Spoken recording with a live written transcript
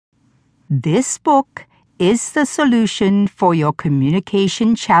This book is the solution for your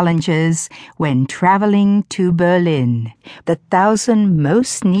communication challenges when traveling to Berlin. The 1,000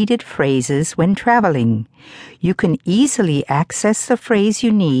 most needed phrases when traveling. You can easily access the phrase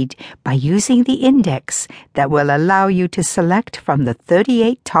you need by using the index that will allow you to select from the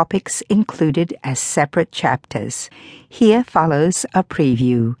 38 topics included as separate chapters. Here follows a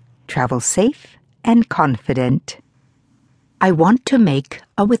preview. Travel safe and confident. I want to make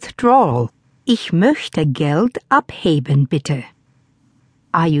a withdrawal. Ich möchte Geld abheben, bitte.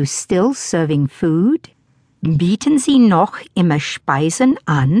 Are you still serving food? Bieten Sie noch immer Speisen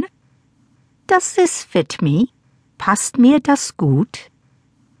an? Does this fit me? Passt mir das gut?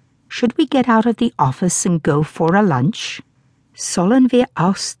 Should we get out of the office and go for a lunch? Sollen wir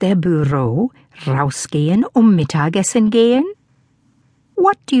aus der Büro rausgehen Mittagessen gehen?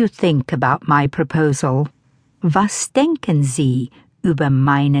 What do you think about my proposal? Was denken Sie über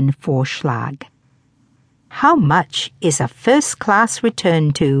meinen Vorschlag? How much is a first-class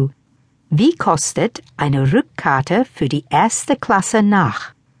return to? Wie kostet eine Rückkarte für die erste Klasse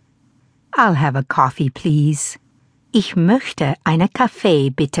nach? I'll have a coffee, please. Ich möchte einen Kaffee,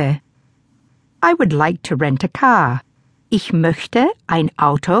 bitte. I would like to rent a car. Ich möchte ein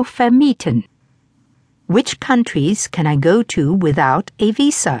Auto vermieten. Which countries can I go to without a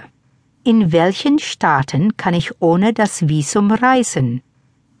visa? In welchen Staaten kann ich ohne das Visum reisen?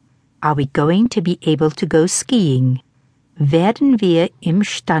 Are we going to be able to go skiing? Werden wir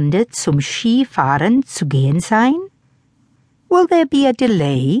imstande zum Skifahren zu gehen sein? Will there be a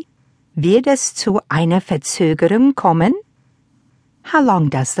delay? Wird es zu einer Verzögerung kommen? How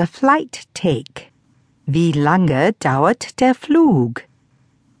long does the flight take? Wie lange dauert der Flug?